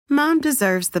Mom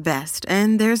deserves the best,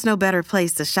 and there's no better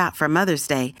place to shop for Mother's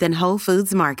Day than Whole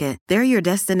Foods Market. They're your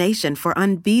destination for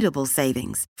unbeatable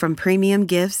savings, from premium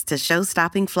gifts to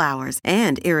show-stopping flowers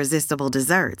and irresistible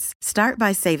desserts. Start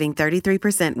by saving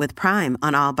 33% with Prime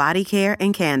on all body care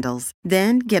and candles.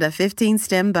 Then get a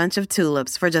 15-stem bunch of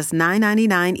tulips for just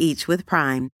 $9.99 each with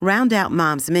Prime. Round out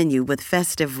Mom's menu with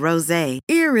festive rosé,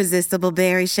 irresistible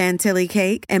berry chantilly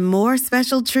cake, and more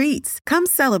special treats. Come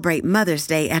celebrate Mother's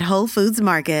Day at Whole Foods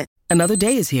Market. Another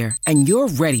day is here, and you're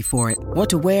ready for it. What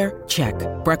to wear? Check.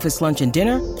 Breakfast, lunch, and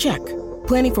dinner? Check.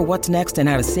 Planning for what's next and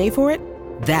how to save for it?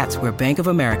 That's where Bank of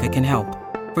America can help.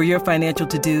 For your financial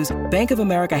to-dos, Bank of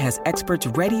America has experts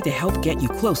ready to help get you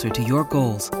closer to your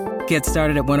goals. Get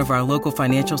started at one of our local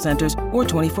financial centers or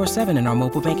 24/7 in our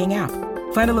mobile banking app.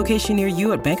 Find a location near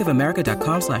you at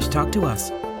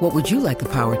bankofamerica.com/talktous. What would you like the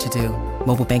power to do?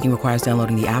 Mobile banking requires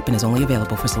downloading the app and is only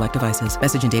available for select devices.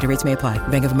 Message and data rates may apply.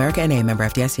 Bank of America N.A., member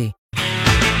FDIC.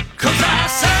 Good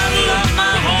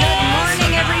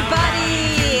morning,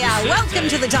 everybody. Welcome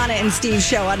to the Donna and Steve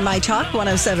Show on My Talk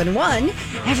 1071.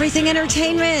 Everything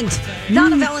Entertainment.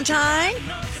 Donna Valentine,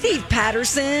 Steve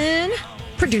Patterson,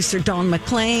 producer Dawn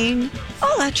McClain,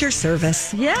 all at your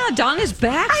service. Yeah, Donna's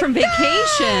back from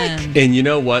vacation. And you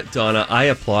know what, Donna? I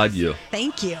applaud you.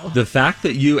 Thank you. The fact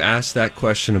that you asked that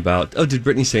question about, did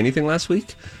Brittany say anything last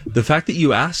week? The fact that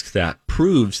you asked that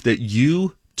proves that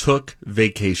you took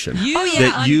vacation.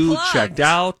 That you checked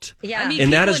out. Yeah.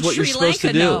 And that is what you're supposed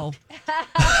to do.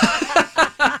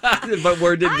 But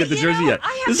word didn't get the jersey yet.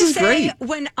 This is great.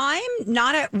 When I'm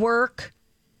not at work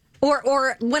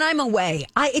or when I'm away,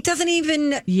 it doesn't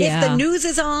even, if the news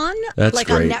is on, That's like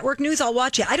great. on network news, I'll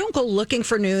watch it. I don't go looking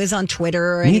for news on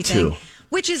Twitter or Me anything. too.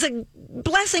 Which is a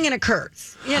blessing and a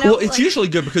curse. You know? Well, it's usually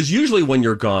good because usually when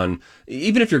you're gone,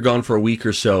 even if you're gone for a week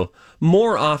or so,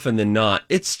 more often than not,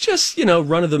 it's just,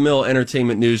 run-of-the-mill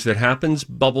entertainment news that happens,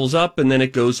 bubbles up, and then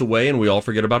it goes away, and we all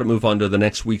forget about it, move on to the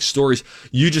next week's stories.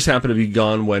 You just happen to be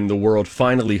gone when the world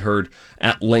finally heard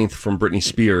at length from Britney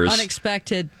Spears.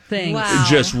 Unexpected things. Wow.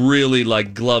 Just really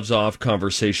like gloves off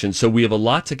conversation. So we have a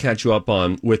lot to catch you up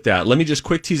on with that. Let me just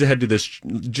quick tease ahead to this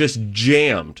just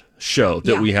jammed show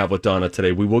that we have with Donna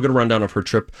today. We will get a rundown of her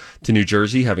trip to New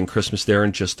Jersey, having Christmas there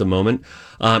in just a moment.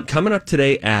 Coming up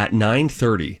today at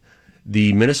 9:30.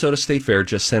 The Minnesota State Fair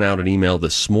just sent out an email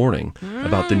this morning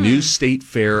about the new State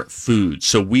Fair foods.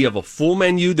 So we have a full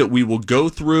menu that we will go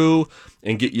through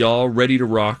and get y'all ready to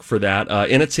rock for that.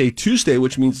 And it's a Tuesday,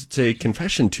 which means it's a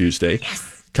Confession Tuesday.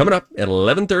 Yes. Coming up at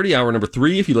 11:30, hour number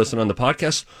 3, if you listen on the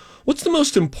podcast. What's the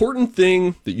most important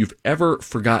thing that you've ever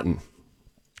forgotten?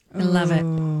 I love it.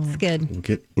 It's good. We'll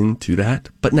get into that.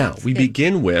 But now, we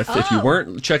begin with, if you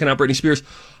weren't checking out Britney Spears,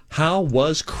 how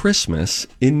was Christmas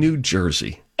in New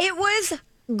Jersey? It was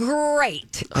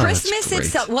great. Oh, Christmas that's great.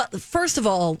 itself. Well, first of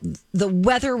all, the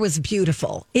weather was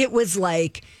beautiful. It was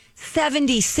like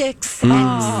 76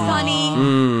 and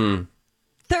sunny.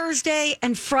 Thursday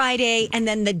and Friday, and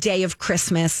then the day of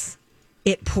Christmas,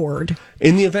 it poured.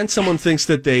 In the event someone thinks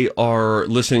that they are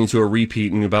listening to a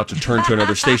repeat and about to turn to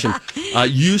another station,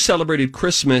 you celebrated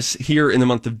Christmas here in the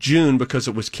month of June because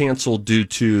it was canceled due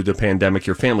to the pandemic.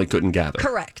 Your family couldn't gather.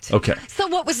 Correct. Okay. So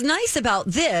what was nice about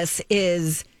this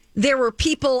is there were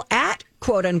people at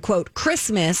quote unquote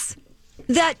Christmas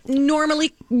that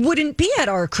normally wouldn't be at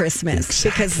our Christmas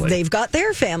because they've got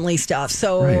their family stuff.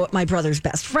 So my brother's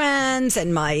best friends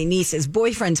and my niece's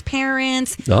boyfriend's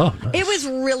parents. Oh, nice. It was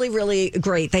really, really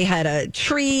great. They had a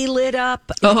tree lit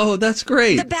up. Oh, that's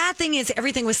great. The bad thing is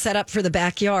everything was set up for the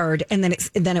backyard, and then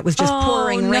it was just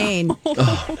pouring rain.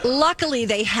 Luckily,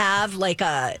 they have like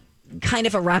a kind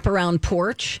of a wraparound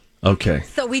porch. Okay.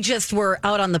 So we just were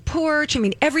out on the porch. I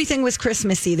mean, everything was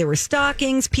Christmassy. There were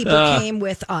stockings. People came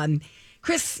with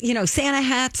Santa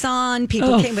hats on.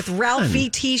 People came with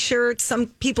Ralphie T-shirts. Some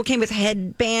people came with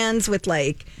headbands with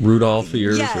like Rudolph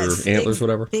ears or antlers,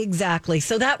 whatever. Exactly.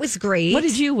 So that was great. What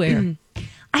did you wear?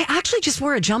 I actually just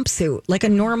wore a jumpsuit, like a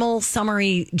normal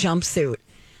summery jumpsuit.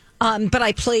 But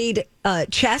I played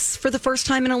chess for the first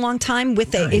time in a long time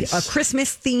with a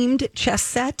Christmas-themed chess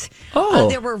set.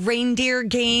 There were reindeer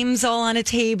games all on a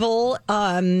table,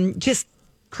 just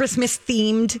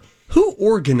Christmas-themed. Who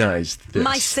organized this?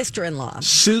 My sister-in-law.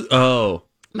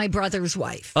 My brother's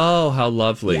wife. Oh, how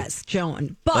lovely. Yes,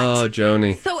 Joan. Oh,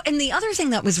 Joni. So, and the other thing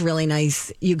that was really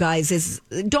nice, you guys, is,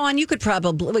 Dawn, you could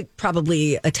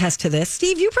probably attest to this.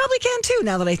 Steve, you probably can too,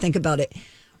 now that I think about it.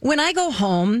 When I go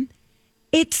home,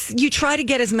 you try to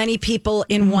get as many people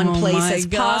in one place as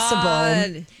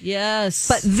possible. Yes.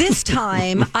 But this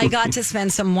time I got to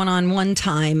spend some one-on-one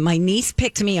time. My niece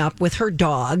picked me up with her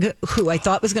dog, who I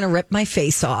thought was going to rip my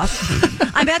face off.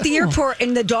 I'm at the airport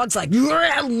and the dog's like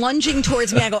lunging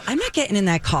towards me. I go, I'm not getting in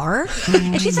that car.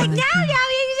 And she's like, no,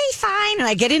 he's fine. And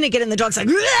I get in again and the dog's like,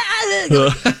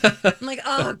 I'm like,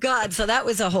 oh God. So that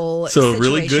was a whole So situation.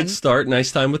 really good start.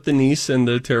 Nice time with the niece and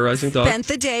the terrorizing dog. Spent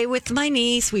the day with my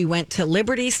niece. We went to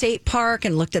Liberty State Park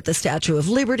and looked at the Statue of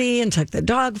Liberty and took the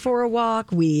dog for a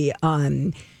walk. We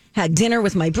had dinner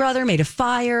with my brother, made a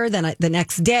fire. Then the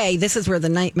next day, this is where the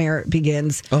nightmare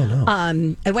begins. Oh,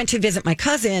 no. I went to visit my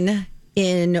cousin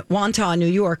in Wantagh, New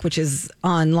York, which is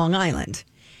on Long Island.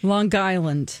 Long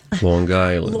Island. Long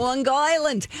Island. Long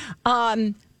Island.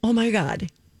 Oh my God.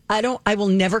 I will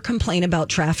never complain about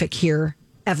traffic here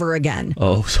ever again.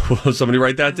 Oh, so somebody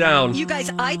write that down. You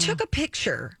guys, I took a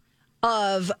picture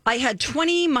I had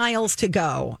 20 miles to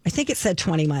go. I think it said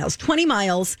 20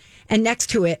 miles, and next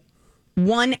to it,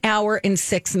 1 hour and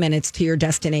 6 minutes to your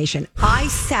destination. I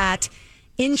sat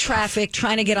in traffic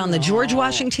trying to get on the George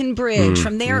Washington Bridge.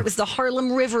 From there, it was the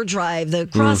Harlem River Drive, the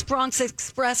Cross Bronx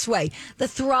Expressway, the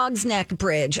Throgs Neck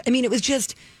Bridge. I mean, it was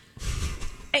just,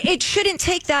 it shouldn't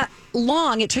take that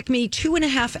long. It took me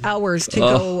 2.5 hours to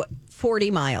go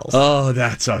 40 miles. Oh,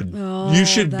 you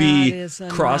should be is a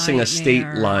crossing a state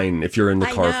nightmare. line if you're in the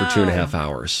I car for know. 2.5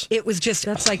 hours. It was just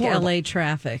That's like horrible. LA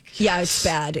traffic. Yeah, it's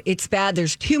bad. It's bad.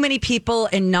 There's too many people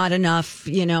and not enough,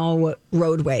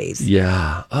 roadways.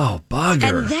 Yeah. Oh,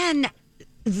 bugger. And then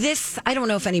this, I don't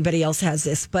know if anybody else has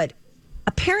this, but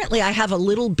apparently I have a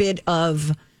little bit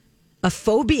of a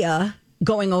phobia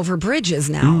going over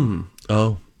bridges now.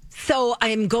 Oh. So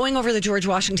I'm going over the George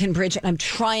Washington Bridge and I'm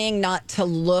trying not to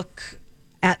look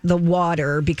at the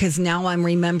water because now I'm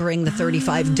remembering the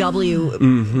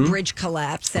 35W bridge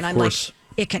collapse. And I'm course. like,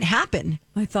 it can happen.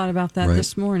 I thought about that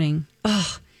this morning.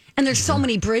 And there's so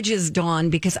many bridges, Dawn,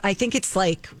 because I think it's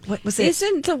like, what was it?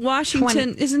 Isn't the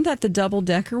Washington, isn't that the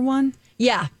double-decker one?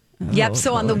 Yeah. Yep.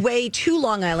 So on the way to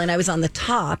Long Island, I was on the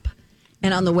top.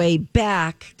 And on the way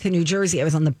back to New Jersey, I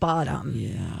was on the bottom.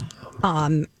 Yeah.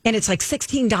 And it's like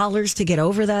 $16 to get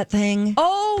over that thing.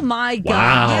 Oh, my God.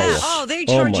 Wow. Yeah. Oh, they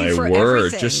charge my you for word.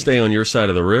 everything. Just stay on your side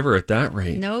of the river at that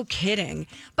rate. No kidding.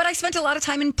 But I spent a lot of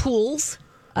time in pools.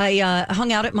 I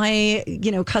hung out at my,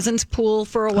 cousin's pool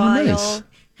for a while. Nice.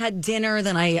 Had dinner.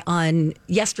 Then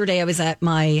yesterday I was at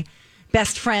my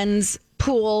best friend's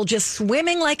pool, just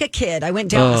swimming like a kid. I went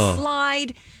down a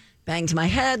slide, banged my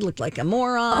head, looked like a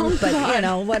moron, but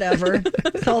whatever.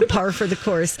 It's all par for the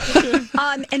course.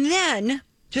 And then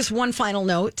just one final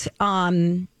note.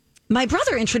 My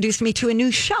brother introduced me to a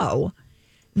new show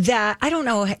that I don't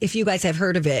know if you guys have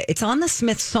heard of it. It's on the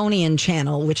Smithsonian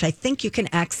Channel, which I think you can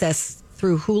access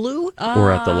through Hulu.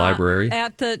 Or at the library.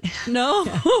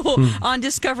 On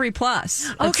Discovery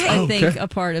Plus. That's, Okay. I think a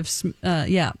part of,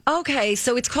 yeah. Okay,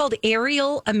 so it's called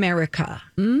Aerial America.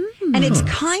 And it's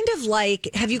kind of like,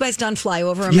 have you guys done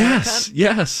Flyover America?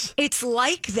 Yes. It's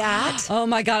like that. Oh,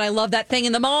 my God. I love that thing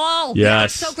in the mall.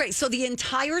 Yes. So great. So the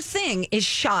entire thing is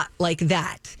shot like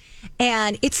that.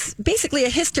 And it's basically a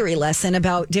history lesson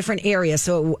about different areas.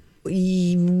 So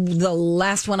the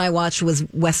last one I watched was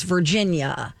West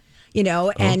Virginia,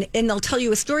 and they'll tell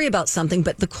you a story about something.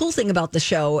 But the cool thing about the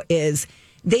show is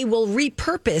they will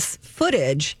repurpose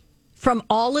footage from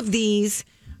all of these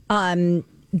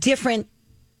different,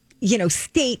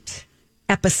 state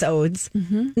episodes.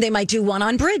 They might do one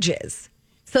on bridges.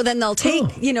 So then they'll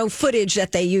take, footage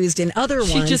that they used in other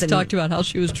ones. She just talked about how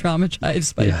she was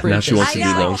traumatized by bridges. Now she wants to do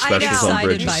I know, long specials on Excited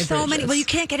bridges. by So many. bridges. Well, you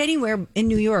can't get anywhere in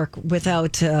New York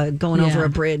without going over a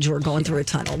bridge or going through a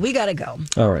tunnel. We got to go.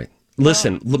 All right.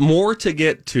 Listen, more to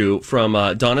get to from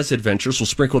Donna's adventures. We'll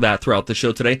sprinkle that throughout the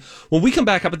show today. When we come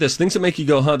back up at this, things that make you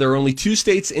go, huh? There are only 2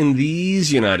 states in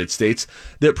these United States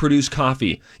that produce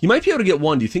coffee. You might be able to get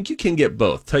one. Do you think you can get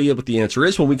both? Tell you what the answer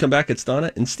is when we come back. It's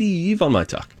Donna and Steve on My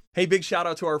Talk. Hey, big shout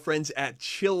out to our friends at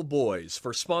Chill Boys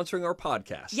for sponsoring our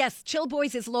podcast. Yes, Chill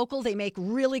Boys is local. They make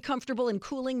really comfortable and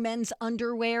cooling men's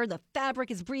underwear. The fabric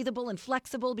is breathable and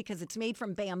flexible because it's made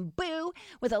from bamboo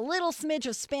with a little smidge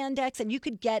of spandex, and you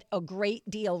could get a great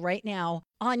deal right now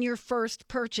on your first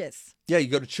purchase. Yeah, you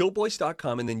go to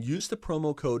chillboys.com and then use the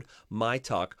promo code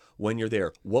MyTalk when you're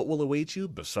there. What will await you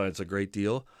besides a great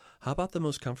deal? How about the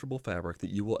most comfortable fabric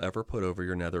that you will ever put over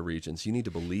your nether regions? You need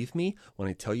to believe me when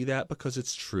I tell you that because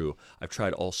it's true. I've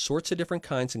tried all sorts of different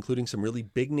kinds, including some really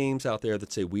big names out there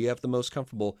that say we have the most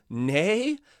comfortable.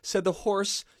 Nay, said the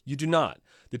horse, you do not.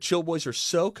 The Chill Boys are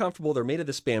so comfortable. They're made of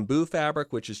this bamboo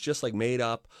fabric, which is just like made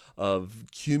up of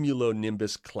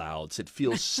cumulonimbus clouds. It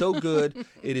feels so good.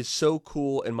 It is so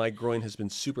cool. And my groin has been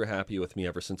super happy with me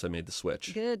ever since I made the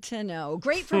switch. Good to know.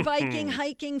 Great for biking,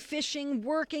 hiking, fishing,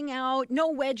 working out.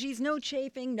 No wedgies, no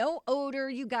chafing, no odor.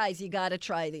 You guys, you got to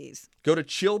try these. Go to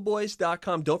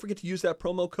chillboys.com. Don't forget to use that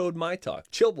promo code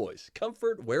MyTalk. Chill Boys,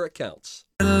 comfort where it counts.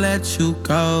 Let you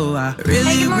go.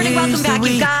 Hey, good morning. Welcome back,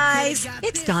 you guys.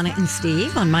 It's Donna and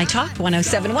Steve on My Talk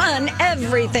 1071,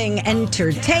 Everything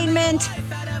Entertainment.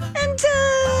 And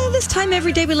this time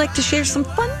every day we like to share some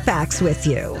fun facts with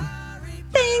you.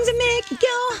 Things that make you go,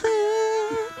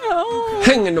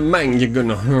 Hang in the man, you're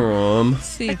gonna hum.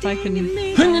 See if I can.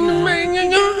 Hang in the man, you're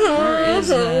gonna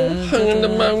hum. Hang in the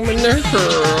man when they're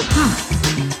hum.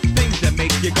 Things that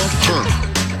make you go.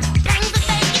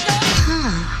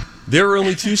 There are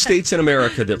only 2 states in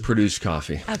America that produce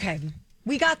coffee. Okay,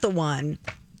 we got the one.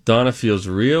 Donna feels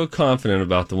real confident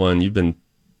about the one. You've been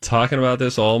talking about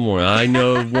this all morning. I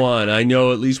know one. I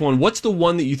know at least one. What's the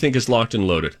one that you think is locked and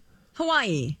loaded?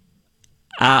 Hawaii.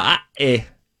 Hawaii.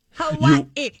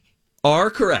 Hawaii.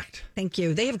 Are correct. Thank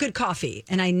you. They have good coffee.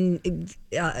 And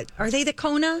are they the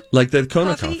Kona? Like the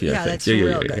Kona coffee, I Yeah, think. that's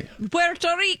real good. Puerto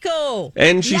Rico.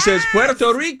 And she says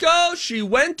Puerto Rico. She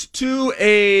went to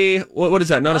a what is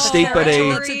that? Not a state, but That's a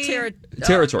a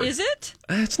territory. Is it?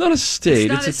 It's not a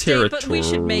state. Not It's a territory. state, but we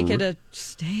should make it a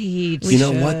state. You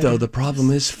know what though? The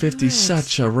problem is 50 is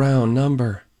such a round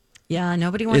number. Yeah,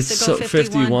 nobody wants It's to go so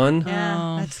 51. 51.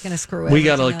 Yeah, that's going to screw it. We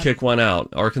got to kick one out.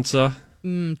 Arkansas.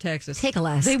 Texas. Take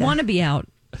Alaska. They want to be out.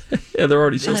 Yeah, they're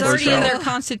already so It's far already in south. their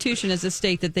constitution as a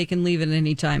state that they can leave at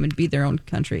any time and be their own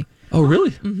country. Oh, really?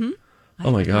 Mm-hmm.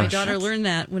 Oh, my My gosh. daughter learned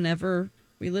that whenever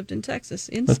we lived in Texas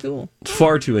in school.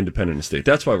 Far too independent a state.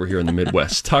 That's why we're here in the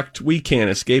Midwest. Tucked. We can't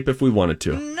escape if we wanted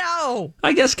to. No.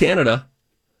 I guess Canada.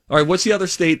 All right, what's the other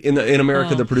state in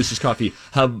America that produces coffee?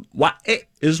 Hawaii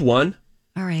is one.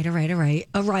 All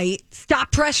right.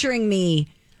 Stop pressuring me.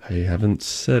 I haven't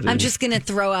said it. I'm just going to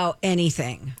throw out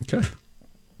anything. Okay.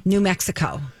 New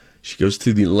Mexico. She goes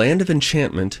to the land of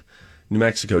enchantment, New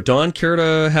Mexico. Dawn, care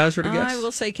to hazard a guess? I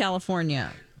will say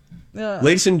California.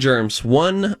 Ladies and germs,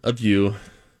 one of you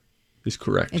is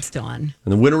correct. It's Dawn.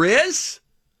 And the winner is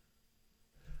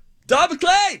Don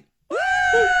McClain!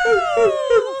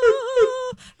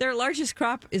 Their largest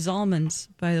crop is almonds,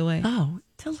 by the way. Oh,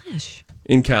 delish.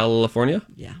 In California?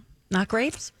 Yeah. Not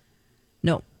grapes?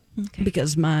 No. Okay.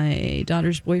 Because my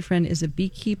daughter's boyfriend is a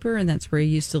beekeeper, and that's where he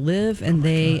used to live, and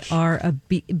they are a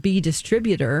bee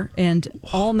distributor, and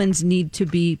almonds need to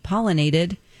be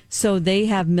pollinated, so they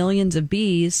have millions of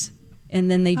bees, and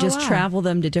then they just travel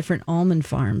them to different almond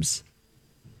farms.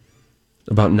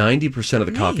 About 90% of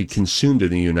the coffee consumed in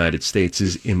the United States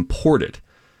is imported,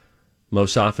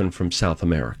 most often from South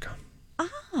America.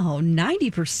 Oh,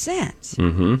 90%.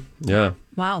 Mm-hmm. Yeah.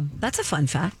 Wow, that's a fun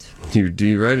fact. You're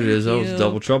right, it is. That was you.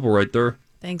 double trouble right there.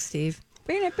 Thanks, Steve.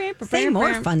 Say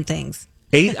more fun things.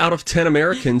 8 out of 10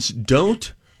 Americans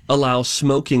don't allow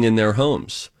smoking in their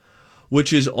homes,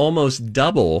 which is almost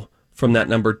double from that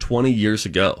number 20 years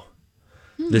ago.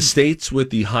 The states with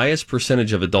the highest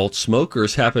percentage of adult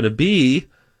smokers happen to be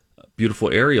beautiful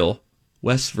Ariel,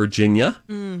 West Virginia,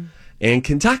 and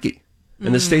Kentucky.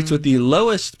 And the states with the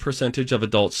lowest percentage of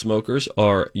adult smokers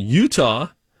are Utah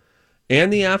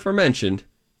and the aforementioned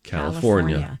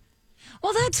California.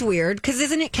 Well, that's weird because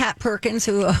isn't it Kat Perkins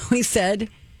who always said,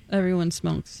 Everyone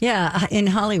smokes. yeah, in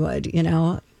Hollywood, you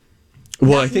know,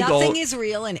 Well, I think nothing is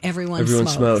real and everyone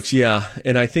smokes. Yeah,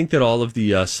 and I think that all of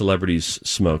the celebrities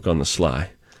smoke on the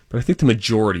sly, but I think the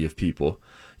majority of people,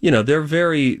 you know, they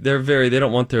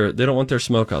don't want their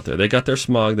smoke out there. They got their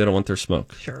smog. They don't want their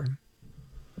smoke. Sure.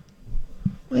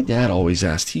 My dad always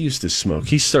asked. He used to smoke.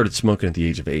 He started smoking at the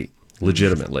age of 8.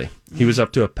 Legitimately, he was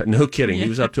up to no kidding. He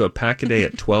was up to a pack a day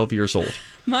at 12 years old.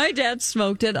 My dad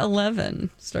smoked at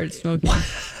 11. Started smoking.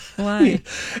 Why?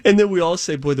 And then we all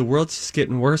say, boy, the world's just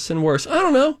getting worse and worse. I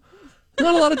don't know.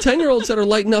 Not a lot of 10-year-olds that are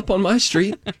lighting up on my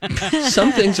street.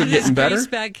 Some things are getting better. Grease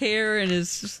back hair and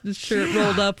his shirt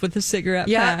rolled up with a cigarette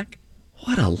pack.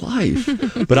 What a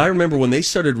life. But I remember when they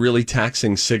started really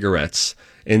taxing cigarettes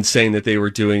and saying that they were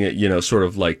doing it, you know, sort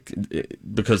of like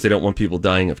because they don't want people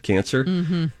dying of cancer.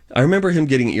 Mm-hmm. I remember him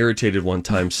getting irritated one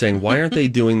time saying, why aren't they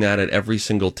doing that at every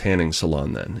single tanning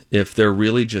salon then? If they're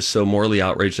really just so morally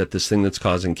outraged at this thing that's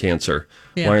causing cancer,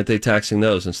 why aren't they taxing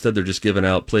those? Instead, they're just giving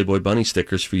out Playboy bunny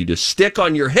stickers for you to stick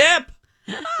on your hip.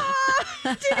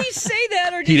 Did he say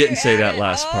that or did He didn't you say add that it?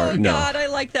 last part, no. God, I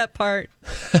like that part.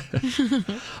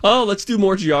 Oh, let's do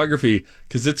more geography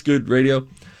because it's good radio.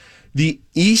 The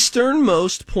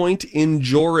easternmost point in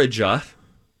Georgia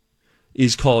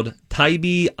is called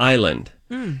Tybee Island,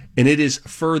 and it is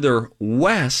further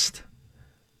west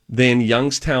than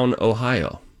Youngstown,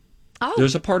 Ohio. Oh.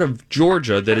 There's a part of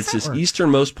Georgia that it's this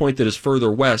easternmost point that is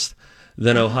further west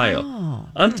than Ohio.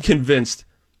 I'm convinced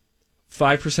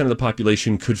 5% of the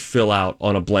population could fill out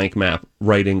on a blank map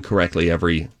writing correctly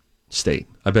every state.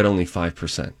 I bet only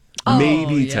 5%.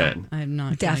 Maybe 10. I'm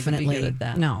not Definitely. good at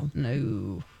that.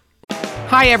 No.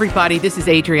 Hi, everybody. This is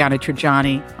Adriana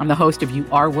Trajani. I'm the host of You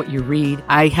Are What You Read.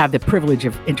 I have the privilege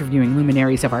of interviewing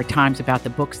luminaries of our times about the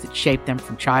books that shaped them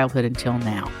from childhood until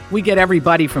now. We get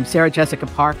everybody from Sarah Jessica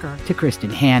Parker to Kristen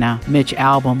Hanna, Mitch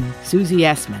Albom, Susie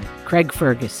Essman, Craig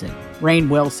Ferguson, Rainn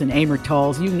Wilson, Amor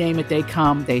Tolls, you name it, they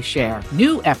come, they share.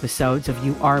 New episodes of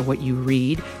You Are What You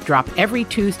Read drop every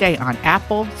Tuesday on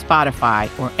Apple, Spotify,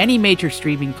 or any major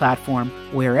streaming platform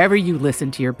wherever you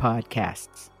listen to your podcasts.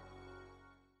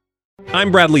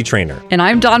 I'm Bradley Trainer. And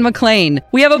I'm Don McClain.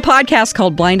 We have a podcast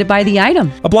called Blinded by the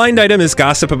Item. A blind item is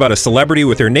gossip about a celebrity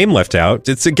with their name left out.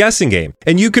 It's a guessing game,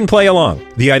 and you can play along.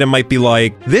 The item might be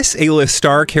like, this A-list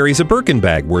star carries a Birkin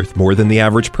bag worth more than the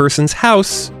average person's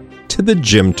house to the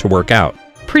gym to work out.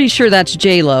 Pretty sure that's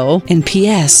J-Lo. And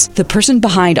P.S. the person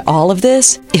behind all of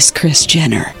this is Kris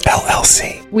Jenner,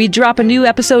 LLC. We drop a new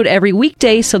episode every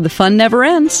weekday so the fun never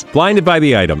ends. Blinded by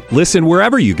the Item. Listen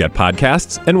wherever you get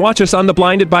podcasts and watch us on the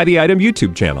Blinded by the Item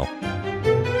YouTube channel.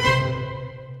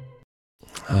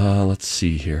 Let's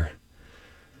see here.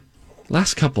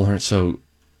 Last couple aren't so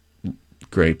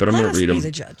great, but I'm going to read them. Let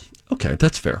us be the judge. Okay,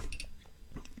 that's fair.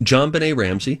 John Benet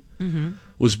Ramsey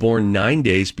was born 9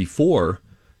 days before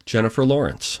Jennifer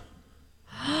Lawrence.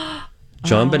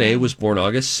 John Benet was born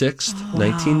August 6th,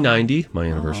 1990, my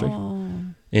anniversary.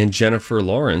 And Jennifer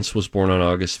Lawrence was born on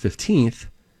August 15th,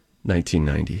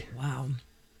 1990. Wow.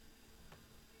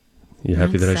 You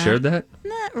happy that I shared that?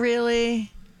 Not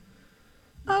really.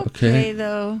 Okay,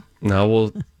 though. Now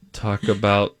we'll talk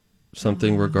about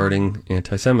something regarding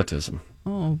anti-Semitism.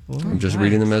 Oh, boy. I'm just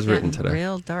reading them as written today.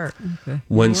 Real dark. Okay.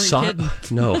 When kidding.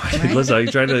 Listen, I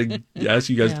try to ask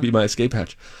you guys to be my escape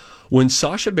hatch. When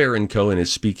Sacha Baron Cohen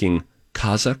is speaking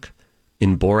Kazakh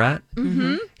in Borat,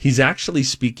 he's actually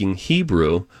speaking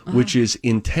Hebrew, which is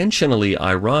intentionally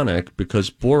ironic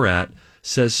because Borat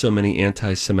says so many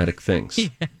anti-Semitic things.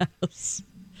 Yes.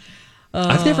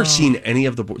 I've never seen any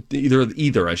of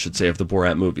either, I should say, of the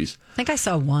Borat movies. I think I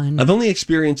saw one. I've only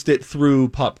experienced it through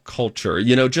pop culture.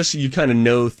 You know, just you kind of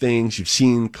know things. You've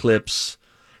seen clips.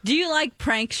 Do you like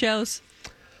prank shows?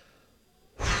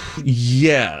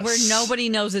 Yes. Where nobody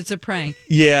knows it's a prank.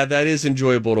 Yeah, that is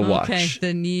enjoyable to watch. Okay,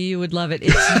 then you would love it.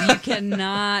 You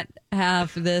cannot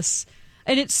have this.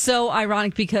 And it's so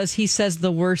ironic because he says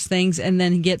the worst things and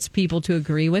then he gets people to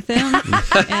agree with him.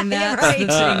 And that's the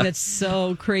thing that's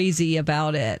so crazy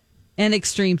about it. And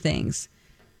extreme things.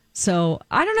 So,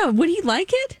 I don't know. Would he like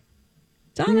it?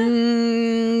 Donna?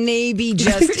 Maybe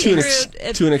just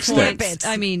to an extent.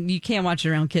 I mean, you can't watch it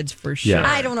around kids for sure. Yeah.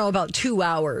 I don't know about 2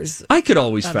 hours. I could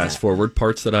always fast forward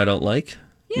parts that I don't like.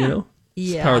 Yeah. You know?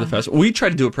 Yeah. It's power of the fast. We tried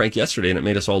to do a prank yesterday and it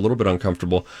made us all a little bit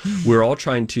uncomfortable. We were all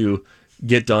trying to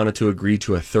get Donna to agree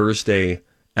to a Thursday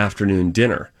afternoon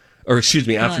dinner. Or,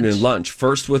 afternoon lunch.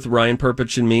 First with Ryan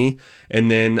Perpich and me,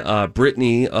 and then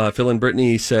Brittany, Phil and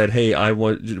Brittany said, hey, I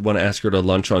want to ask her to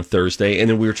lunch on Thursday. And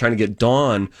then we were trying to get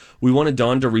Dawn. We wanted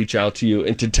Dawn to reach out to you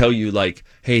and to tell you, like,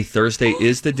 hey, Thursday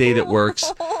is the day that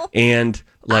works. And,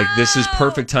 like, this is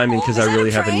perfect timing because I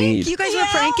really have a need. You guys were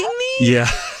pranking me? Yeah.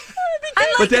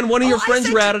 But then one of your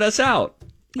friends ratted us out.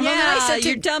 Yeah,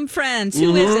 your dumb friends.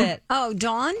 Who is it? Oh,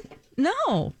 Dawn?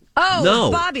 No. Oh, No.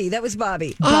 Bobby. That was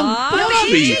Bobby.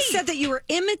 Bobby. You said that you were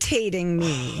imitating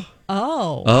me.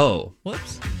 Oh.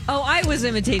 Whoops. Oh, I was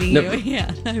imitating No. you.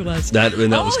 Yeah, I was. That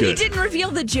was good. He didn't reveal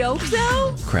the joke,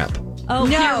 though? Crap. Oh,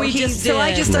 No, here we just so I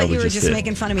did. just No, thought we you were just just did.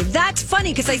 making fun of me. That's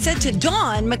funny because I said to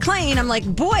Dawn McClain, I'm like,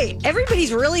 boy,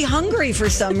 everybody's really hungry for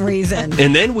some reason.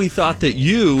 And then we thought that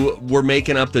you were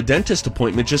making up the dentist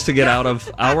appointment just to get out of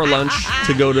our lunch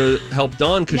to go to help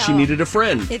Dawn because she No. needed a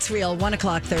friend. It's real.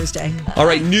 1:00 Thursday. All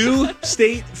right, new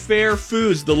state fair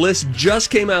foods. The list just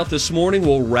came out this morning.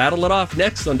 We'll rattle it off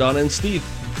next on Donna and Steve.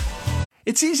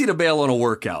 It's easy to bail on a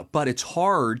workout, but it's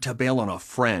hard to bail on a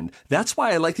friend. That's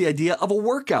why I like the idea of a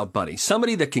workout buddy.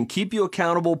 Somebody that can keep you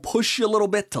accountable, push you a little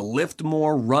bit to lift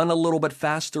more, run a little bit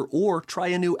faster, or try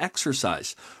a new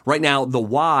exercise. Right now, the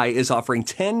Y is offering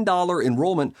 $10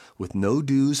 enrollment with no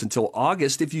dues until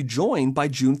August if you join by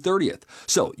June 30th.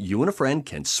 So you and a friend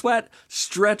can sweat,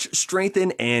 stretch,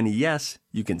 strengthen, and yes,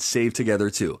 you can save together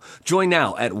too. Join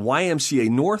now at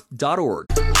ymcanorth.org.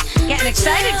 Getting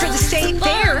excited for the state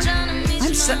fair.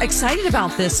 I'm so excited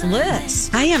about this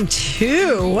list. I am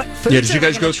too. Did you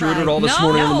guys go through it at all this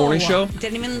morning on the morning show?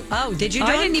 Didn't even. Oh, did you?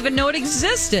 I didn't even know it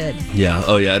existed. Yeah.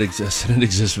 Oh, yeah. It exists. It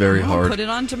exists very hard. Put it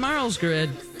on tomorrow's grid.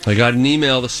 I got an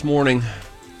email this morning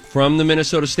from the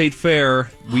Minnesota State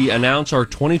Fair. We announce our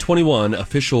 2021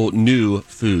 official new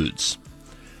foods.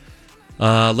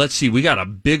 Let's see. We got a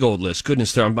big old list.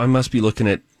 Goodness, I must be looking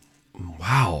at.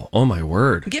 Wow. Oh, my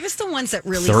word. Give us the ones that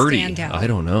really 30. stand out. I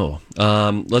don't know.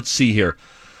 Let's see here.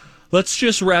 Let's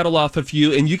just rattle off a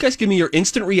few, and you guys give me your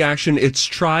instant reaction. It's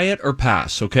try it or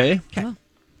pass, okay? Okay.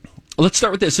 Let's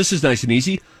start with this. This is nice and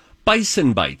easy.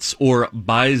 Bison bites, or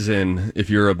bison if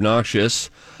you're obnoxious.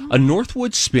 A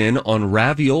Northwood spin on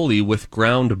ravioli with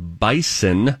ground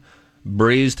bison,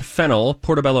 braised fennel,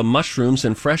 portobello mushrooms,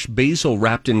 and fresh basil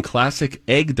wrapped in classic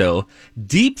egg dough,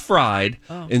 deep fried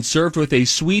and served with a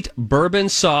sweet bourbon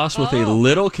sauce with a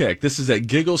little kick. This is at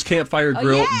Giggles Campfire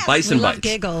Grill. Yes, Bison we love bites.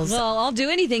 Giggles. Well, I'll do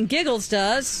anything Giggles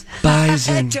does.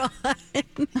 Bison.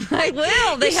 I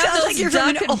will. They have those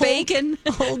duck and bacon.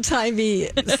 Old-timey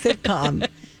sitcom.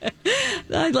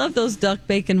 I love those duck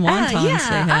bacon wontons they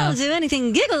have. I'll do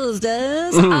anything Giggles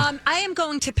does. I am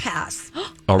going to pass.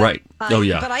 All right. But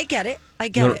yeah. But I get it. I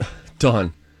get it.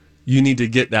 Dawn, you need to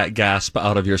get that gasp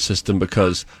out of your system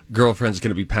because girlfriend's going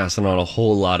to be passing on a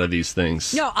whole lot of these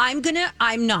things. No, I'm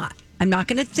not. I'm not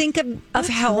going to think of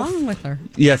health. What's wrong with her?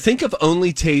 Yeah, think of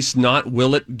only taste, not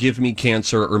will it give me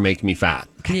cancer or make me fat.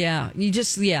 Yeah, you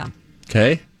just,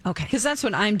 Okay? Okay. Because that's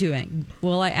what I'm doing.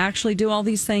 Will I actually do all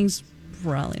these things?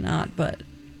 Probably not, but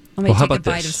I may how take a about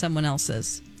bite this? of someone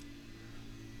else's.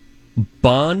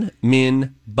 Bon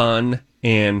Min Bun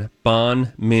and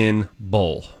Bon Min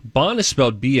Bowl. Bon is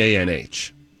spelled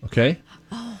B-A-N-H. Okay?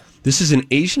 Oh. This is an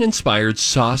Asian-inspired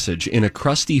sausage in a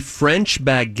crusty French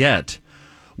baguette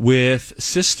with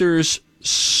Sisters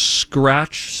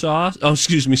Scratch sauce. Oh,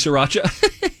 excuse me, sriracha.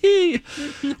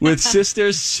 With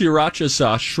Sisters Sriracha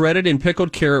sauce, shredded in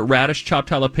pickled carrot, radish,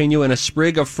 chopped jalapeno, and a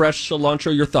sprig of fresh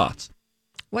cilantro. Your thoughts?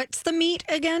 What's the meat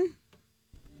again?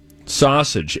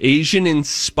 Sausage.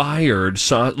 Asian-inspired,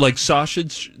 like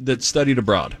sausage that's studied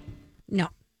abroad. No.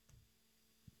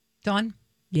 Dawn?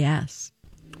 Yes.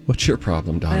 What's your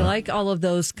problem, Donna? I like all of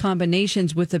those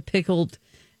combinations with the pickled.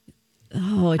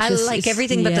 Oh, I like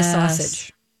everything but the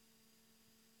sausage.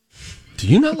 Do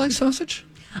you not like sausage?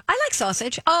 I like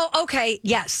sausage. Oh, okay.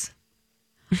 Yes.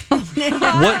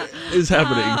 What is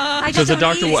happening? Because the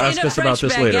doctor will ask us about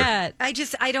this later.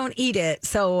 I don't eat it,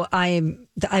 so I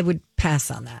would pass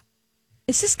on that.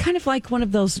 Is this kind of like one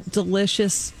of those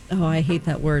delicious? Oh, I hate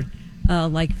that word.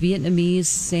 Like Vietnamese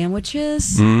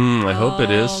sandwiches. I hope it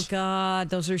is. Oh God,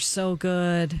 those are so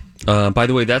good. By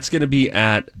the way, that's going to be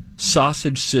at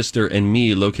Sausage Sister and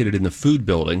Me, located in the Food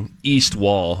Building, East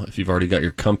Wall. If you've already got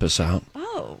your compass out.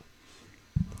 Oh.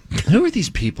 Who are these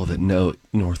people that know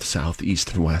north, south,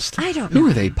 east, and west? I don't know. Who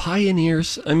are they?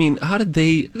 Pioneers? I mean, how did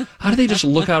they just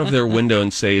look out of their window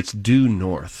and say it's due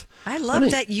north? I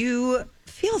love that you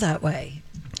feel that way.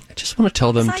 I just want to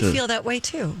tell them I feel that way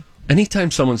too. Anytime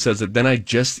someone says it, then I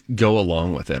just go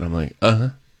along with it. I'm like,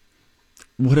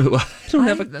 What do I don't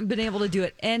have haven't been able to do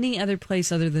it any other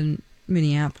place other than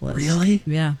Minneapolis. Really?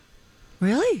 Yeah.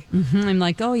 Really? Mm-hmm. I'm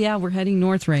like, oh yeah, we're heading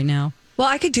north right now. Well,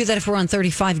 I could do that if we're on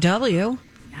 35W.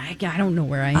 I don't know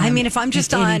where I am. I mean, if I'm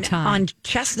just on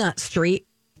Chestnut Street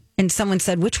and someone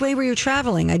said, which way were you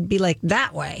traveling? I'd be like,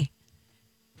 that way.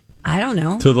 I don't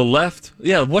know. To the left?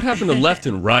 Yeah, what happened to left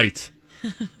and right?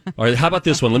 All right, how about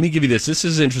this one? Let me give you this. This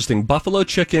is interesting. Buffalo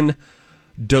chicken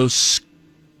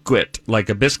doskit, like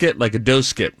a biscuit, like a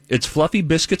doskit. It's fluffy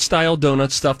biscuit-style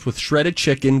donut stuffed with shredded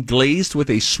chicken, glazed with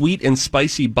a sweet and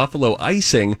spicy buffalo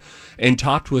icing, and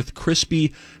topped with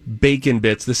crispy bacon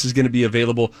bits. This is going to be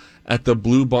available at the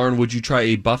Blue Barn. Would you try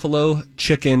a buffalo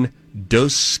chicken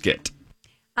doskit?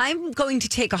 I'm going to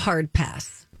take a hard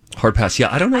pass. Hard pass.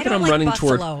 Yeah, I don't know that I'm like running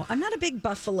buffalo. toward. I'm not a big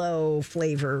buffalo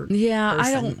flavor. Yeah,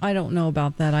 person. I don't know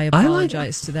about that. I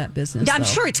apologize to that business. I'm though.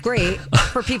 sure it's great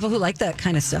for people who like that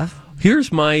kind of stuff. Here's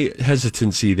my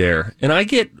hesitancy there, and I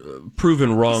get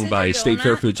proven wrong by State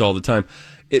Fair Foods all the time.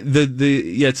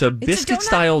 It's a biscuit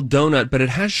style donut, but it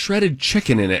has shredded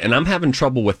chicken in it, and I'm having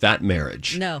trouble with that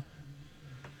marriage. No.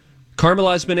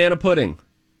 Caramelized banana pudding.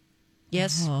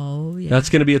 Yes. Oh, yeah. That's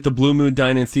going to be at the Blue Moon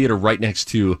Dine-In Theater right next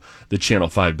to the Channel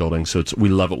 5 building. So we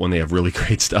love it when they have really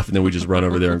great stuff, and then we just run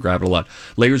over there and grab it a lot.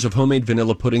 Layers of homemade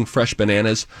vanilla pudding, fresh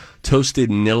bananas, toasted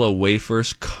Nilla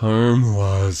wafers,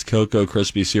 caramelized Cocoa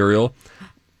Crispy cereal.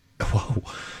 Whoa.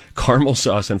 Caramel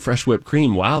sauce and fresh whipped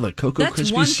cream. Wow, the Cocoa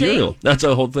Crispy cereal. That's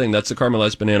a whole thing. That's the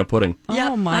caramelized banana pudding.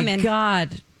 Oh, my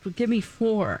God. Give me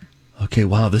 4. Okay,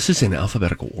 wow, this is in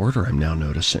alphabetical order, I'm now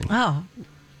noticing. Oh.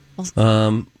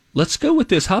 Let's go with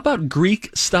this. How about Greek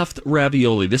stuffed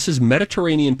ravioli? This is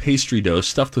Mediterranean pastry dough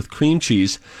stuffed with cream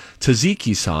cheese,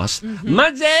 tzatziki sauce,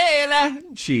 mozzarella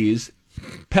cheese,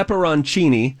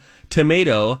 pepperoncini,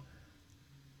 tomato,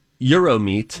 Euro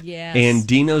meat, and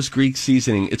Dino's Greek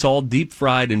seasoning. It's all deep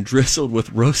fried and drizzled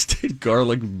with roasted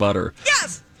garlic butter.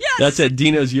 Yes. That's at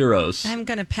Dino's Euros. I'm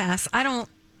going to pass. I don't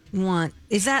want...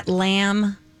 Is that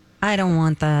lamb? I don't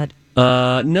want that.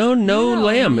 No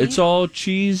lamb. Meat? It's all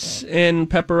cheese and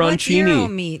pepperoncini. What's Euro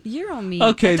meat? Euro meat.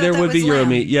 Okay, there would be Euro lamb.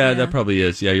 meat. Yeah, that probably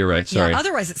is. Yeah, you're right. Sorry. Yeah,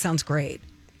 otherwise, it sounds great.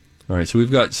 All right, so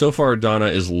we've got... So far, Donna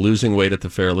is losing weight at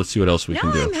the fair. Let's see what else we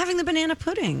can do. I'm having the banana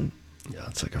pudding. Yeah,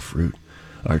 it's like a fruit.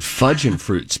 All right, fudge and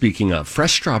fruit. Speaking of,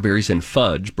 fresh strawberries and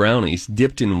fudge brownies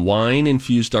dipped in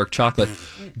wine-infused dark chocolate,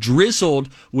 drizzled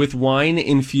with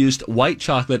wine-infused white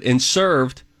chocolate, and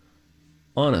served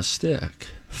on a stick.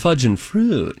 Fudge and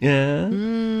fruit, yeah?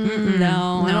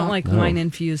 No, I don't like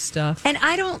wine-infused stuff. And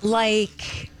I don't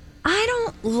like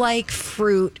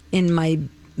fruit in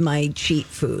my cheat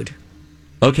food.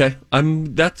 Okay,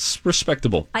 that's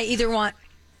respectable. I either want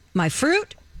my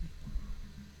fruit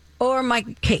or my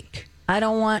cake. I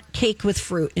don't want cake with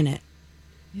fruit in it.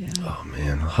 Yeah. Oh,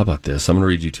 man. How about this? I'm going to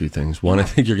read you two things. One, I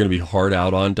think you're going to be hard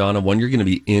out on, Donna. One, you're going to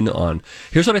be in on.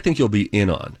 Here's what I think you'll be in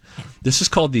on. This is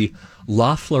called the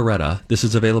La Floretta. This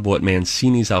is available at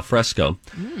Mancini's Alfresco.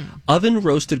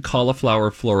 Oven-roasted cauliflower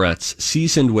florets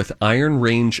seasoned with Iron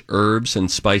Range herbs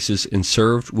and spices and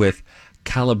served with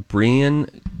Calabrian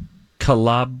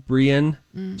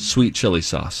sweet chili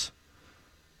sauce.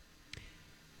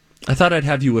 I thought I'd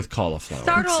have you with cauliflower.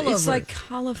 It's like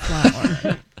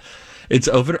cauliflower. It's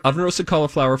oven-roasted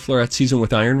cauliflower florets seasoned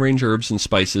with Iron Range herbs and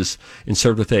spices and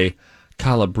served with a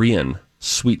Calabrian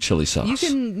sweet chili sauce. You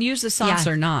can use the sauce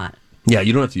or not. Yeah,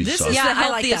 you don't have to use this sauce. This is the I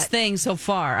like healthiest that. thing so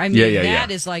far. I mean, that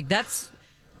is like, that's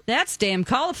damn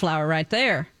cauliflower right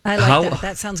there. I like that.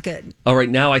 That sounds good. All right,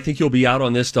 now I think you'll be out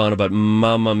on this, Donna, but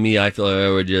mamma mia, I feel like I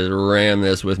would just ram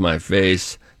this with my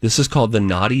face. This is called the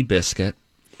Naughty Biscuit.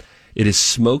 It is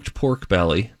smoked pork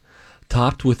belly,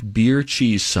 topped with beer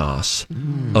cheese sauce,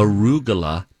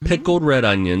 arugula, pickled red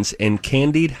onions, and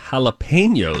candied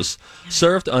jalapenos,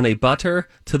 served on a butter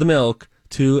to the milk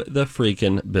to the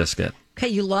freaking biscuit. Okay,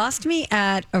 you lost me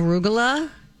at arugula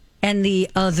and the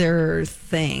other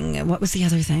thing. What was the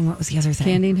other thing?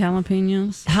 Candied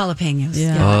jalapenos. Jalapenos.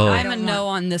 Yeah. Oh. I'm a no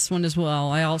on this one as well.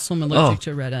 I also am allergic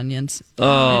to red onions. Oh,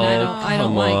 I don't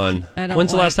come like, on. I don't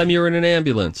When's the like- last time you were in an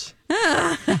ambulance?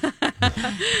 And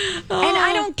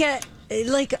I don't get,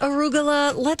 like,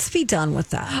 arugula. Let's be done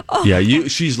with that. Yeah,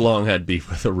 she's long had beef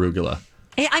with arugula.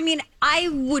 I mean, I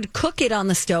would cook it on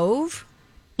the stove,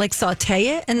 like saute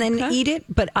it and then eat it.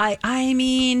 But I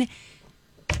mean,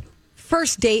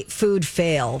 first date food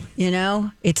fail, you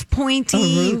know? It's pointy.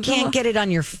 You can't get it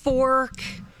on your fork.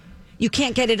 You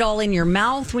can't get it all in your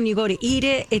mouth when you go to eat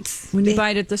it. When you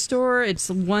buy it at the store, it's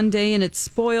one day and it's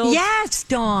spoiled. Yes,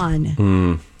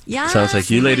 Dawn. Yeah. Sounds like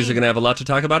you ladies are going to have a lot to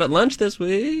talk about at lunch this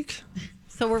week.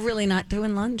 So we're really not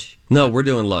doing lunch? No, we're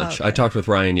doing lunch. Okay. I talked with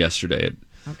Ryan yesterday.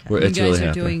 Okay. You It's guys really are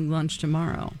happening. doing lunch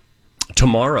tomorrow.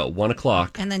 Tomorrow, 1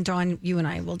 o'clock. And then, Dawn, you and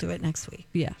I will do it next week.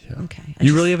 Yeah. Okay.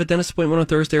 You really have a dentist appointment on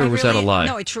Thursday, or was that a lie?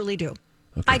 No, I truly do.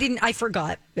 Okay. I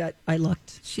forgot that I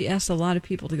looked. She asked a lot of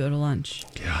people to go to lunch.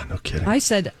 Yeah, no kidding. I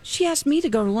said, she asked me to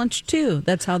go to lunch too.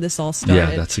 That's how this all started.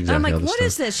 Yeah, that's exactly I'm how like, this what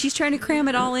is this? She's trying to cram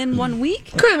it all in 1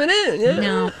 week? Cram it in, yeah.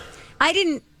 No, I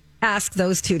didn't ask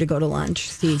those two to go to lunch.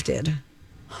 Steve did.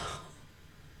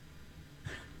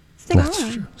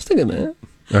 That's true. Stick it, man.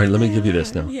 All right, let me give you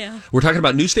this now. Yeah. We're talking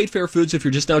about new state fair foods. If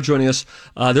you're just now joining us,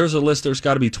 there's a list. There's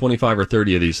got to be 25 or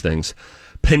 30 of these things.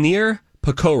 Paneer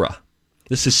pakora.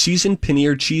 This is seasoned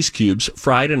paneer cheese cubes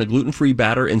fried in a gluten-free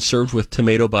batter and served with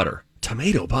tomato butter.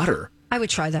 Tomato butter? I would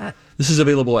try that. This is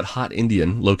available at Hot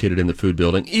Indian, located in the food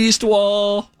building. East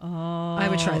Wall. Oh, I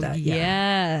would try that. Yeah.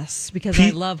 Yes, because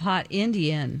I love hot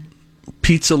Indian.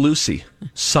 Pizza Lucy.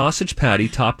 Sausage patty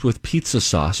topped with pizza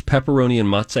sauce, pepperoni, and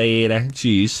mozzarella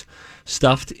cheese,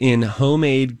 stuffed in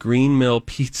homemade green mill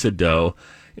pizza dough,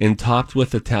 and topped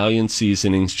with Italian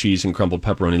seasonings, cheese, and crumbled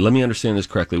pepperoni. Let me understand this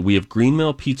correctly. We have green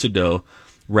mill pizza dough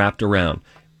wrapped around.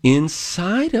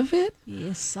 Inside of it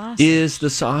is the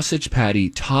sausage patty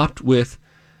topped with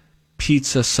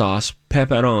pizza sauce,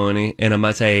 pepperoni, and a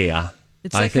mozzarella.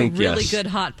 It's like a really good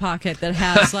Hot Pocket that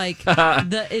has like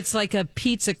it's like a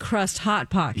pizza crust Hot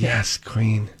Pocket. Yes,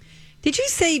 Queen. Did you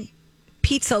say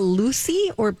Pizza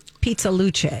Lucy or Pizza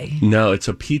Luce? No, it's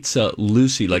a Pizza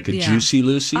Lucy, like a Juicy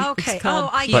Lucy. Okay. It's called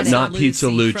I But get not it. Pizza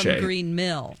Luce. From Green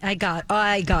Mill. I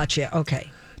got you. Okay.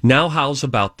 Now, how's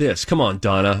about this? Come on,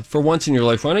 Donna. For once in your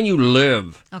life, why don't you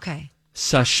live? Okay.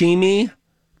 Sashimi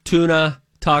tuna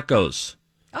tacos.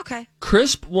 Okay.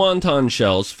 Crisp wonton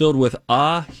shells filled with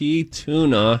ahi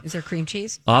tuna, Is there cream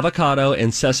cheese? avocado,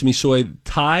 and sesame soy,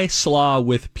 Thai slaw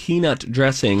with peanut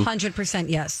dressing, 100%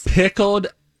 yes. pickled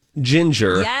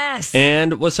ginger, Yes.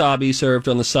 and wasabi served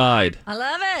on the side. I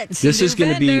love it. This is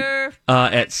going to be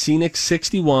at Scenic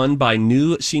 61 by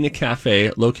New Scenic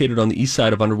Cafe, located on the east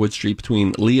side of Underwood Street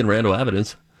between Lee and Randall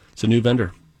Avenues. It's a new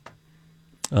vendor.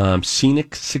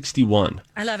 Scenic 61.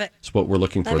 I love it. That's what we're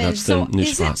looking for. I'm in. That's the new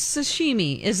Is spot. it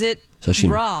sashimi? Is it Sashimi.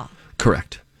 raw?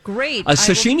 Correct. Great.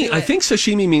 Sashimi, I I think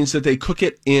sashimi means that they cook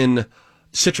it in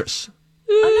citrus.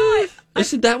 Oh, no,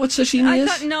 Isn't that what sashimi I is?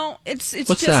 thought no. It's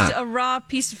What's just that? a raw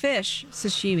piece of fish.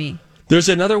 Sashimi. There's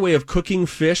another way of cooking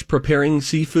fish, preparing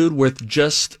seafood with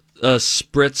just a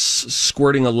spritz,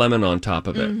 squirting a lemon on top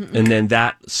of it. Mm-hmm. And then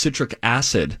that citric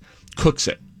acid cooks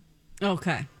it.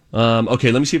 Okay.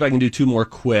 Okay, let me see if I can do two more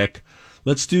quick.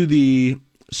 Let's do the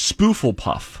spoofle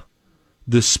puff.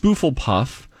 The spoofle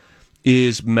puff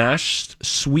is mashed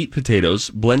sweet potatoes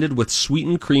blended with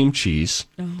sweetened cream cheese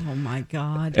Oh my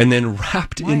God. and then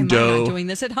wrapped Why in am I dough not doing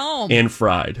this at home? and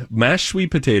fried. Mashed sweet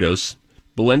potatoes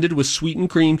blended with sweetened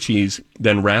cream cheese,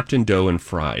 then wrapped in dough and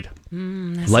fried.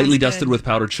 Lightly dusted with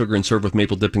powdered sugar and served with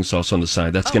maple dipping sauce on the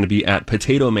side. That's going to be at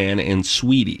Potato Man and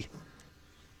Sweetie.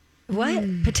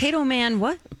 What? Potato Man,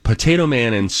 what? Potato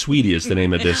Man and Sweetie is the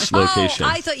name of this location. Oh,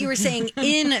 I thought you were saying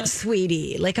in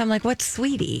Sweetie. I'm like, what's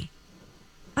Sweetie?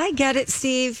 I get it,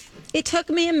 Steve. It took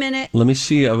me a minute. Let me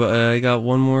see. I got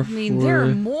one more. I mean, there are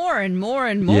more and more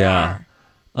and more. Yeah.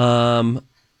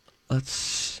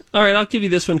 Let's. All right, I'll give you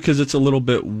this one because it's a little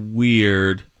bit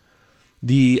weird.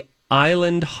 The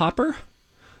Island Hopper.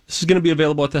 This is going to be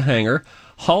available at the Hangar.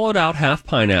 Hollowed out half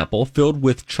pineapple, filled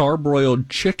with charbroiled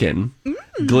chicken,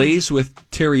 glazed with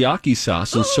teriyaki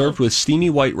sauce, and served with steamy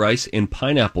white rice and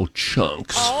pineapple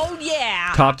chunks. Oh,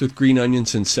 yeah. Topped with green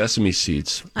onions and sesame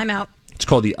seeds. I'm out. It's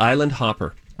called the Island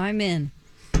Hopper. I'm in.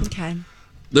 Okay.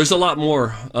 There's a lot more.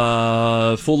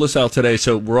 Full list out today,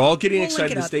 so we're all getting We'll link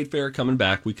excited. it The up. State Fair coming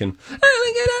back. We can link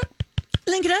it up.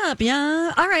 Link it up,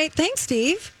 yeah. All right, thanks,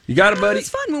 Steve. You got it, buddy. It's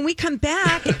fun when we come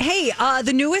back. Hey,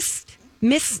 the newest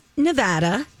Miss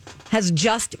Nevada has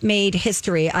just made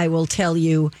history. I will tell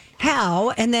you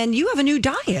how. And then you have a new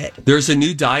diet. There's a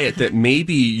new diet that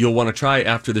maybe you'll want to try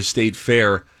after the State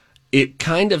Fair. It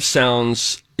kind of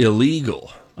sounds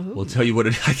illegal. We'll tell you what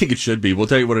it. I think it should be. We'll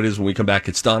tell you what it is when we come back.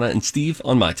 It's Donna and Steve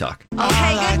on My Talk.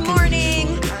 Okay, good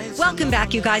morning. Welcome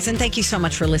back, you guys, and thank you so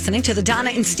much for listening to the Donna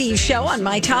and Steve Show on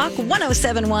My Talk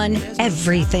 107.1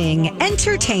 Everything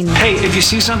Entertainment. Hey, if you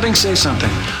see something, say something.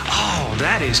 Oh,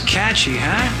 that is catchy,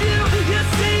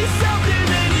 huh?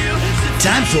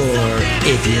 Time for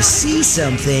If You See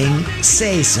Something,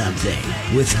 Say Something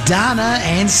with Donna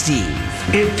and Steve.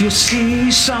 If you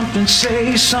see something,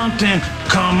 say something.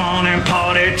 Come on and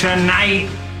party tonight.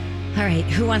 All right,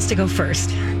 who wants to go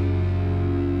first?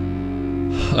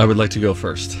 I would like to go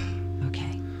first.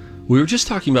 Okay. We were just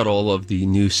talking about all of the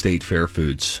new State Fair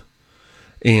foods.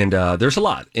 And there's a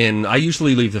lot. And I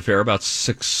usually leave the fair about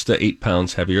 6 to 8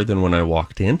 pounds heavier than when I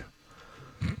walked in.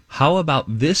 How about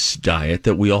this diet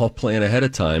that we all plan ahead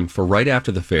of time for right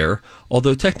after the fair,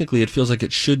 although technically it feels like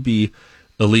it should be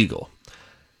illegal?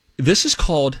 This is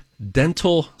called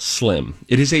Dental Slim.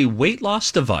 It is a weight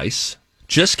loss device,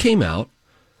 just came out.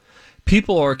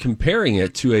 People are comparing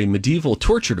it to a medieval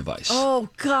torture device. Oh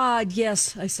God,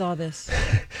 yes, I saw this.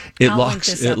 It I'll link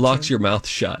this up locks too. your mouth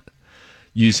shut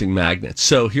using magnets.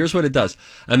 So here's what it does.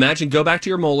 Imagine, go back to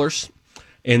your molars,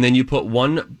 and then you put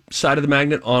one side of the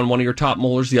magnet on one of your top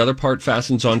molars. The other part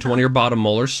fastens onto one of your bottom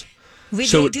molars. We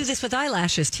So- do this with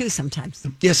eyelashes too sometimes.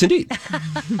 Yes, indeed.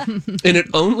 And it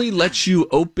only lets you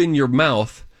open your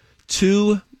mouth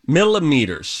 2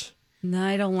 millimeters. No,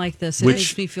 I don't like this. It Which-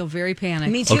 makes me feel very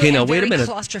panicked. Me too. Okay, now and wait a very minute.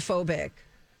 Claustrophobic.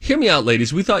 Hear me out,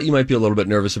 ladies. We thought you might be a little bit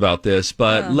nervous about this,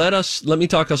 but let me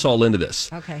talk us all into this.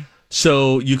 Okay.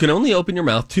 So you can only open your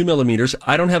mouth 2 millimeters.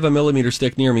 I don't have a millimeter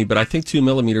stick near me, but I think 2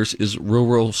 millimeters is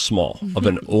real small of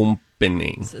an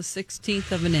opening. It's a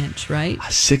 16th of an inch, right? A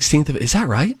 16th of it. Is that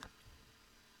right?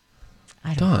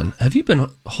 I don't Dawn, have you been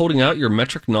holding out your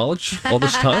metric knowledge all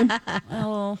this time?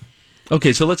 Oh,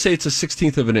 Okay, so let's say it's a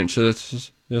 16th of an inch. So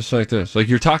it's just like this. Like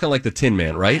you're talking like the Tin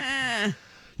Man, right?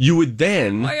 You would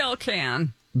then oil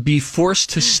can. be forced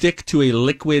to stick to a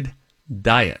liquid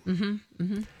diet.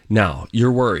 Now,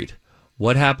 you're worried.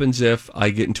 What happens if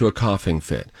I get into a coughing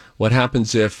fit? What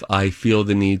happens if I feel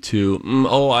the need to,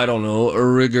 I don't know,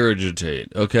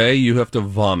 regurgitate? Okay, you have to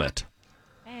vomit.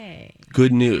 Hey.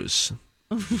 Good news.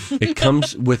 It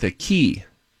comes with a key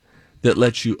that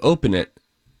lets you open it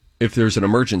if there's an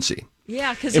emergency.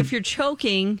 Yeah, because if you're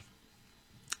choking,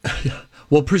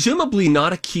 Well, presumably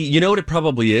not a key. You know what it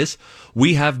probably is?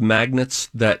 We have magnets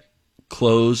that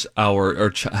close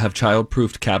have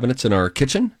child-proofed cabinets in our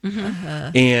kitchen,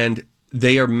 and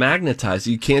they are magnetized.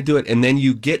 You can't do it, and then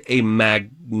you get a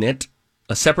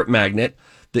separate magnet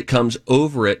that comes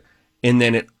over it, and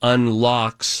then it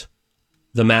unlocks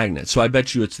the magnet. So I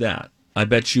bet you it's that. I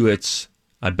bet you it's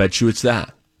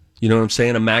that. You know what I'm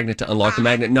saying? A magnet to unlock the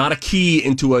magnet, not a key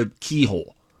into a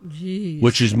keyhole,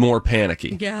 which is more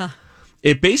panicky. Yeah.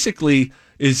 It basically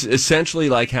is essentially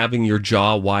like having your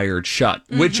jaw wired shut,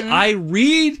 which I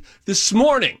read this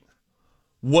morning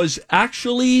was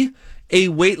actually a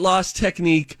weight loss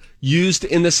technique used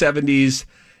in the 70s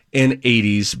and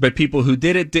 80s, but people who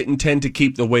did it didn't tend to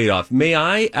keep the weight off. May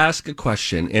I ask a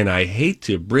question? And I hate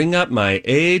to bring up my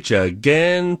age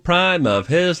again, prime of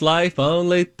his life,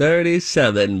 only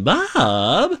 37.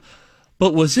 Bob,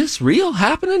 but was this real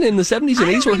happening in the 70s and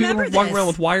 80s where people were walking around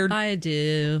with wired? I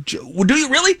do. Do you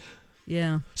really?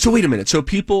 Yeah. So wait a minute. So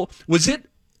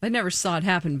I never saw it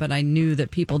happen, but I knew that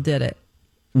people did it.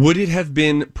 Would it have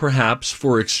been perhaps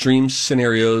for extreme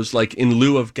scenarios, like in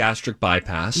lieu of gastric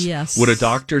bypass? Yes. Would a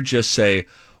doctor just say,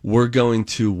 we're going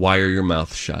to wire your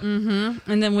mouth shut? Mm-hmm.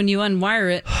 And then when you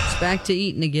unwire it, it's back to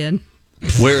eating again.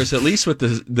 Whereas at least with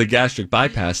the gastric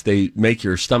bypass, they make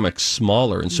your stomach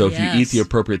smaller. And so if you eat the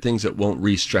appropriate things, it won't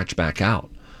re-stretch back out.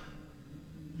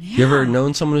 Yeah. You ever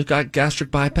known someone who's got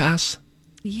gastric bypass?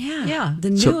 Yeah. Yeah. The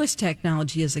newest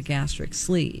technology is a gastric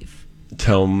sleeve.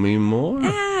 Tell me more.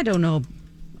 I don't know.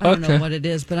 I don't know what it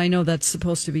is, but I know that's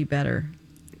supposed to be better.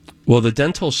 Well, the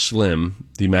Dental Slim,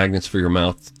 the magnets for your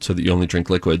mouth so that you only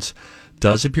drink liquids,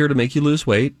 does appear to make you lose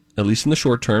weight, at least in the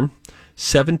short term.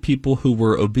 7 people who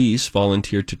were obese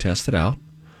volunteered to test it out.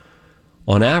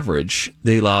 On average,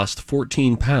 they lost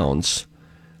 14 pounds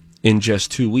in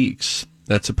just 2 weeks.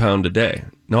 That's a pound a day.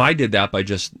 Now, I did that by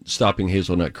just stopping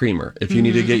hazelnut creamer. If you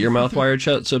need to get your mouth wired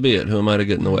shut, so be it. Who am I to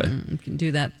get in the way? You can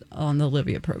do that on the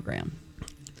Olivia program.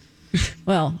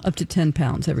 Well, up to 10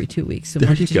 pounds every 2 weeks. So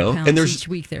there you go. And there's each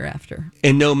week thereafter.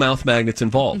 And no mouth magnets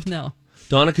involved. No.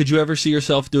 Donna, could you ever see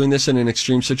yourself doing this in an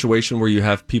extreme situation where you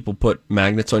have people put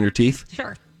magnets on your teeth?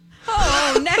 Sure.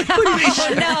 Oh, no.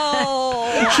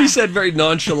 No. She said very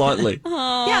nonchalantly.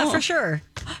 Oh. Yeah, for sure.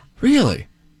 Really?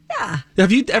 Yeah.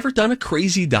 Have you ever done a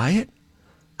crazy diet?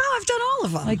 Oh, I've done all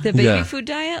of them. Like the baby food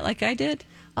diet, like I did?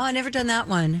 Oh, I never done that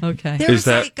one. Okay. There was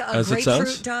that like a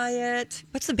grapefruit diet.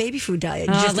 What's the baby food diet?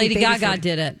 You just Lady eat baby Gaga food.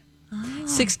 did it.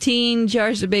 16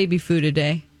 jars of baby food a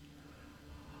day.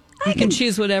 You can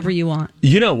choose whatever you want.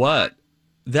 You know what?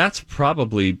 That's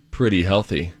probably pretty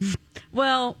healthy.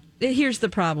 Well, here's the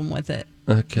problem with it.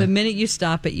 Okay. The minute you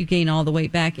stop it, you gain all the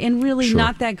weight back. And really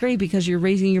not that great because you're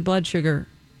raising your blood sugar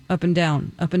up and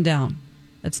down, up and down.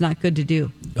 That's not good to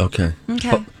do. Okay.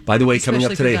 Okay. Oh, by the way, Especially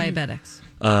coming up today, for diabetics.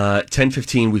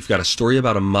 10:15, we've got a story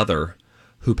about a mother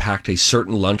who packed a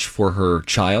certain lunch for her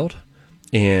child.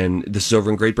 And this is over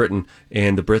in Great Britain.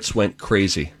 And the Brits went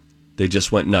crazy. They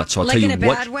just went nuts. So I'll like tell you in a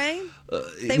bad way?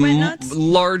 They went nuts?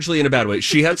 Largely in a bad way.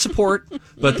 She had support,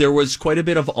 but there was quite a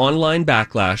bit of online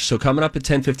backlash. So coming up at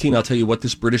 10:15, I'll tell you what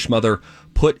this British mother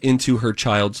put into her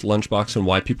child's lunchbox and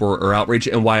why people are outraged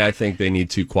and why I think they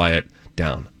need to quiet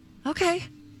down. Okay.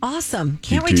 Awesome.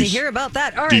 Can't wait to hear about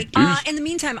that. All right. In the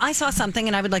meantime, I saw something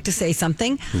and I would like to say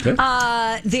something. Okay.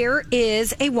 There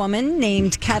is a woman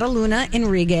named Catalina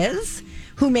Enriquez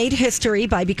who made history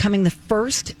by becoming the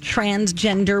first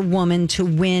transgender woman to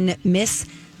win Miss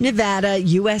Nevada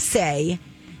USA,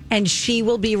 and she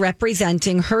will be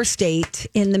representing her state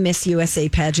in the Miss USA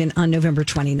pageant on November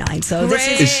 29th. So this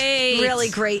is really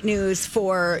great news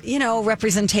for,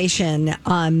 representation.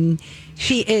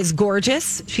 She is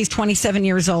gorgeous. She's 27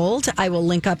 years old. I will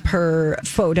link up her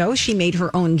photo. She made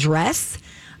her own dress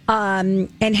and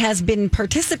has been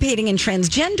participating in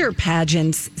transgender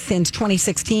pageants since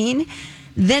 2016.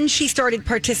 Then she started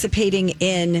participating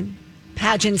in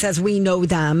pageants as we know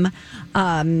them,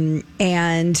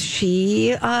 and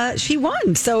she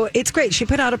won. So it's great. She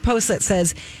put out a post that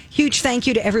says, "Huge thank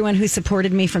you to everyone who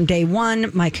supported me from day one.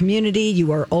 My community,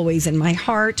 you are always in my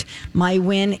heart. My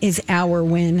win is our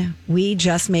win. We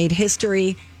just made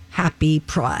history. Happy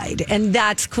Pride." And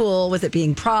that's cool with it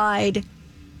being Pride.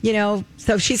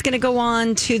 So she's going to go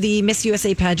on to the Miss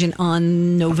USA pageant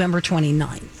on November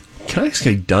 29th. Can I ask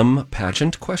a dumb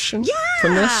pageant question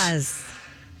from this?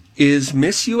 Is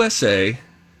Miss USA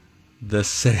the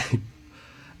same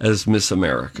as Miss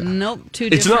America? Nope, two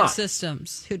It's different not.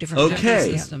 systems. Two different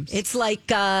systems. It's like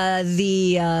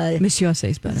the Miss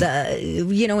USA's better.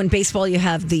 in baseball you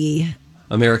have the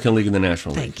American League and the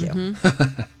National League. Thank you.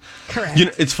 Correct.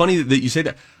 It's funny that you say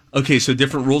that. Okay, so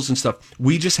different rules and stuff.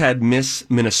 We just had Miss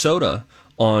Minnesota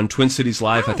on Twin Cities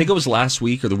Live. I think it was last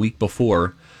week or the week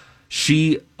before.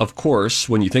 She, of course,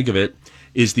 when you think of it,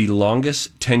 is the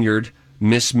longest tenured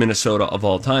Miss Minnesota of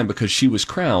all time because she was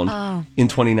crowned in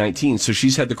 2019. So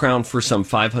she's had the crown for some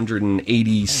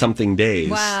 580-something days.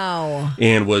 Wow.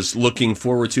 And was looking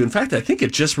forward to. In fact, I think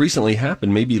it just recently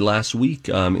happened, maybe last week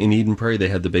in Eden Prairie they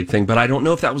had the big thing. But I don't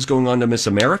know if that was going on to Miss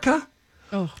America.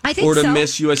 I think or to so.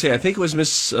 Miss USA. I think it was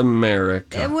Miss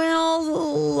America.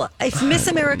 Well, if Miss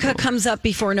America comes up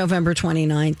before November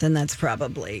 29th, then that's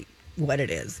probably what it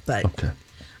is. But okay.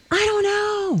 I don't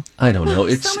know.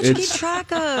 It's so much to keep track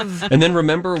of. And then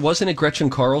remember, wasn't it Gretchen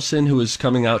Carlson who was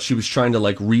coming out? She was trying to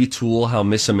like retool how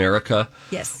Miss America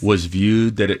was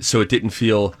viewed, so it didn't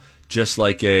feel just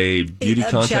like a beauty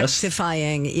contest.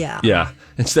 Objectifying, yeah. Yeah.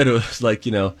 Instead it was like,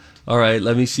 all right,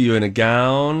 let me see you in a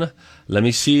gown. Let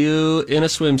me see you in a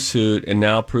swimsuit and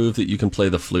now prove that you can play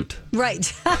the flute.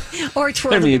 Right. Or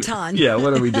twirl the baton. Yeah,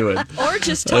 what are we doing? Or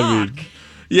just talk.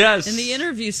 Yes. In the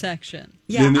interview section.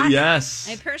 Yeah. Yes.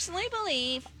 I personally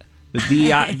believe. The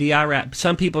IRAP.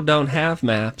 Some people don't have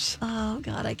maps. Oh,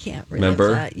 God, I can't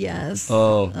remember that. Yes.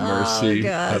 Oh, mercy. Oh,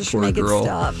 gosh. That poor Make girl. it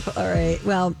stop. All right.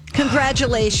 Well,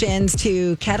 congratulations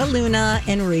to Cataluna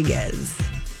Enriquez.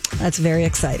 That's very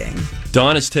exciting.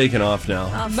 Dawn is taking off now.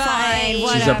 Fine.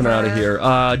 She's up and out of here.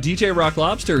 DJ Rock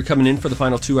Lobster coming in for the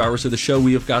final 2 hours of the show.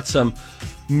 We have got some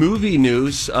movie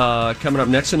news coming up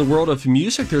next. In the world of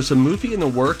music, there's a movie in the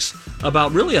works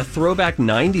about really a throwback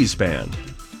 90s band.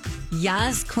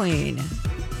 Yes, Queen.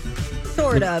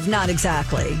 Sort of, not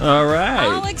exactly. All right.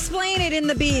 I'll explain it in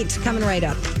the beat. Coming right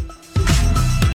up.